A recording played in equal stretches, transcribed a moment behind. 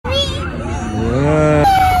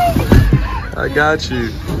got you.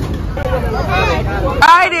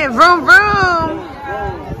 Alright then, vroom vroom.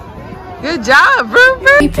 Good job, vroom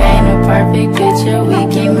vroom. We paint a perfect picture, we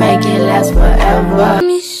can make it last forever.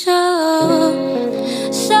 Me so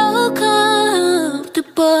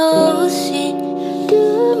comfortable, see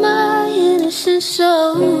through my innocent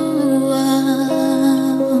soul.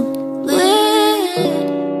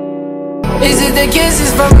 Is it the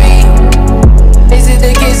kisses for me? Is it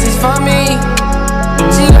the kisses for me?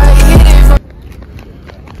 She like hit it for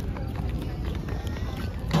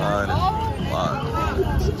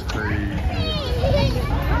This is crazy.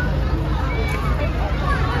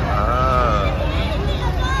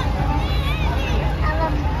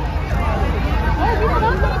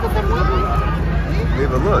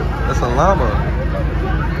 Ava, look, that's a llama.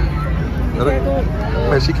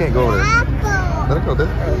 Wait, she can't go there. Let her go there.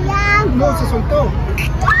 No, se soltó.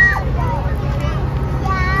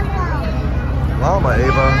 Llama,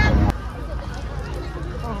 Ava.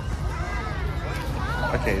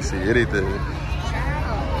 I can't see anything.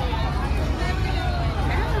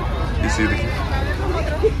 You see the...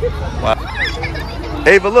 Wow.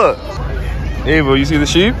 Ava, look. Ava, you see the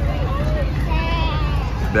sheep?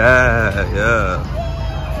 That, yeah.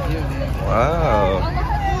 Wow.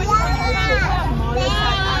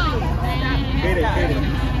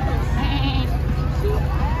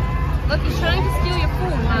 Look, he's trying to steal your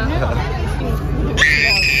food, huh?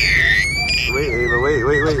 Wait, Ava, wait.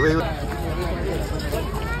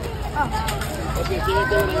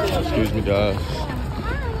 Excuse me, guys.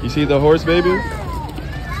 You see the horse, baby?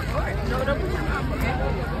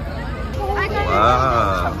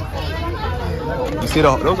 Wow. You see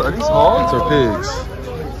those? Are these hogs or pigs?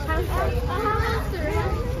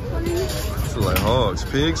 These are like hogs.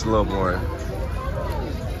 Pigs a little more.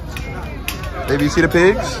 Baby, you see the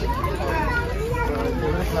pigs?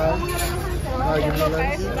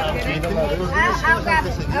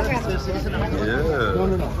 Yeah.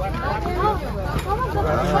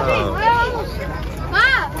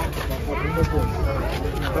 Wow.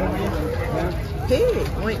 Pig.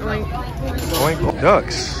 Oink, oink. Oink,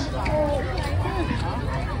 ducks.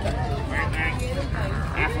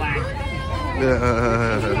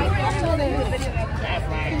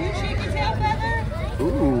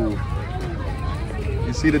 Ooh.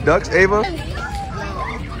 You see the ducks, Ava?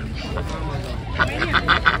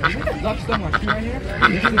 Ducks don't want you right here.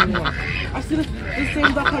 I see the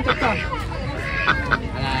same duck on the top.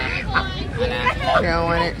 You don't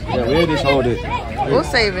want it? Yeah, we'll just hold it. We'll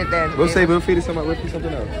save it then. We'll save it. We'll feed it something. We'll feed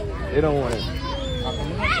something else. They don't want it.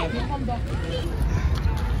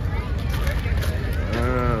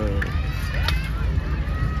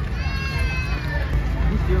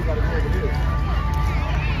 You still got to go over here.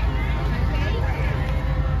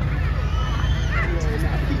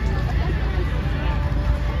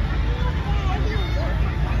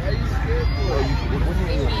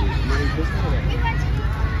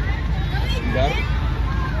 You got it?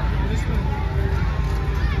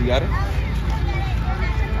 You got it?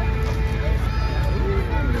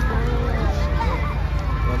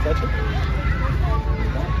 You want to touch it?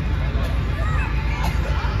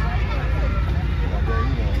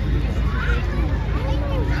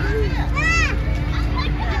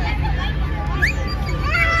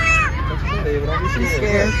 She's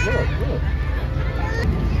scared. Look.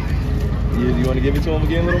 You want to give it to him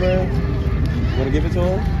again, little man? You want to give it to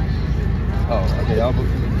him? Oh, okay. Y'all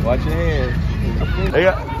watch your hand. Hey,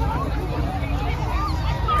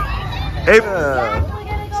 Ava.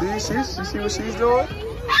 See what she's doing?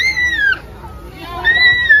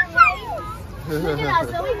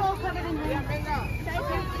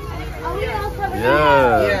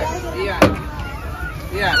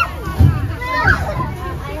 Yeah.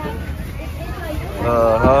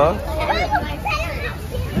 Uh-huh.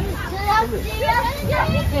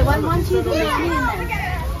 Okay, one, two, three.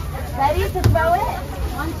 Ready to throw it?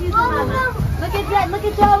 1, 2, 3. Look at that. Look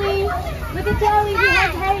at Joey. Look at Joey. He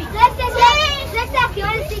has hate. Let's you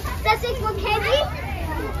want to see? Let's take one candy.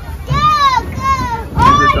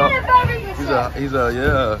 Go. He's a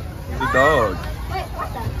dog. Wait, what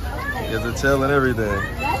the? He has a tail and everything.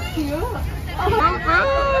 That's cute.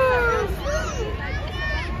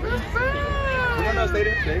 No, stay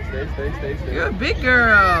there. Stay. You're a big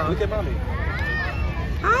girl. Look at mommy.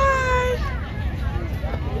 Hi.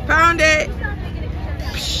 Found it.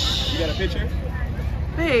 You got a picture?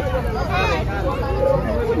 Hey.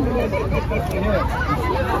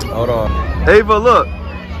 Hold on. Ava, look.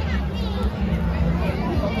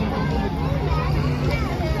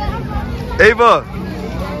 Ava.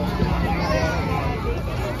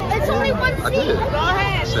 It's only one seat. I did. Go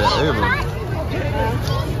ahead. I said Ava.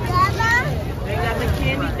 They got the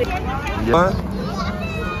candy Fun?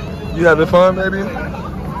 You having fun, baby?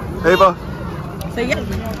 Ava? Say yes.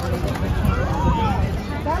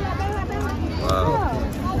 Wow.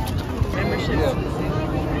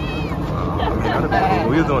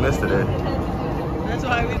 We were doing this today. That's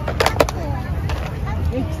why we.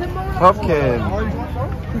 Pumpkin.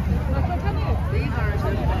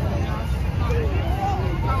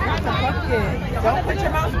 Don't put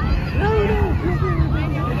your mouth.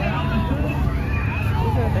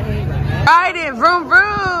 Right in, vroom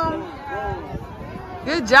vroom.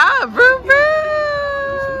 Good job, vroom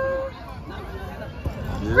vroom.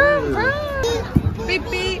 Vroom vroom. Beep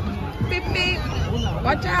beep, beep beep.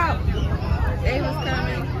 Watch out. Ava's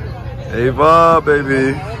coming. Ava,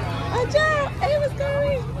 baby. Watch out, Ava's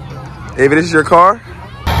coming. Ava, this is your car?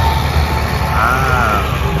 Wow.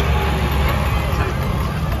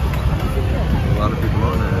 A lot of people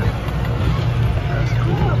on there. That's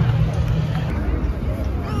cool.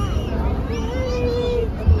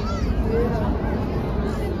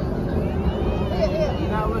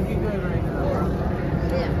 You're not looking good right now, bro.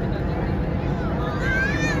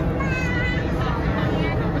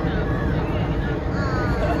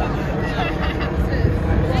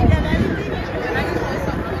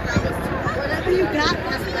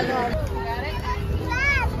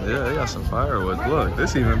 Yeah, they got some fireworks. Look,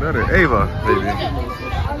 this even better. Ava, baby.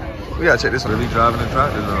 We gotta check this one. Really driving the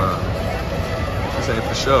tractors around. This ain't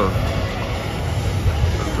for show.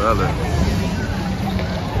 For brother.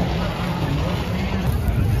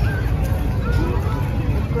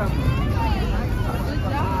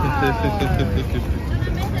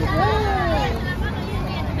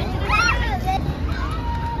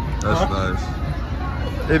 That's nice.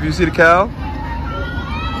 Hey, you see the cow?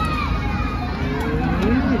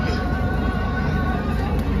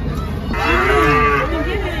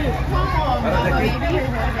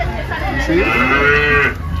 See it?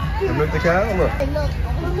 They milk the cow? Look.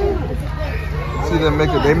 See them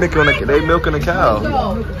milking, they milking the cow.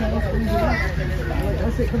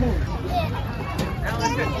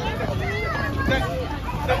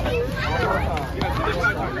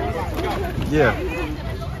 Yeah.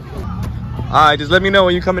 Alright, just let me know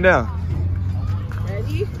when you're coming down.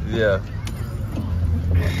 Ready? Yeah.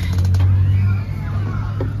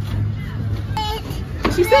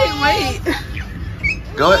 She said wait.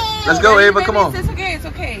 Go ahead. Let's go, Ready, Ava. baby? Come on. It's okay, it's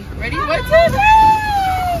okay. Ready? 1, 2, 3.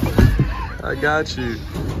 I got you.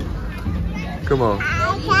 Come on.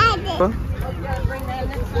 Huh?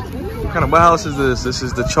 What house is this? This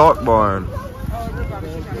is the chalk barn.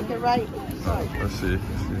 Right. Let's see.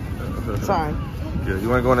 Sorry. Yeah, you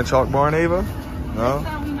want to go in the chalk barn, Ava? No?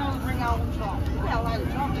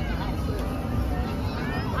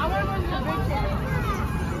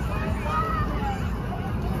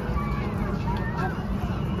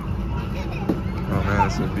 Oh man,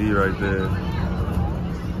 it's a bee right there.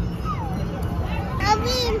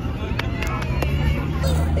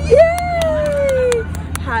 Yay!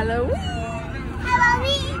 Halloween!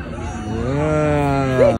 Halloween!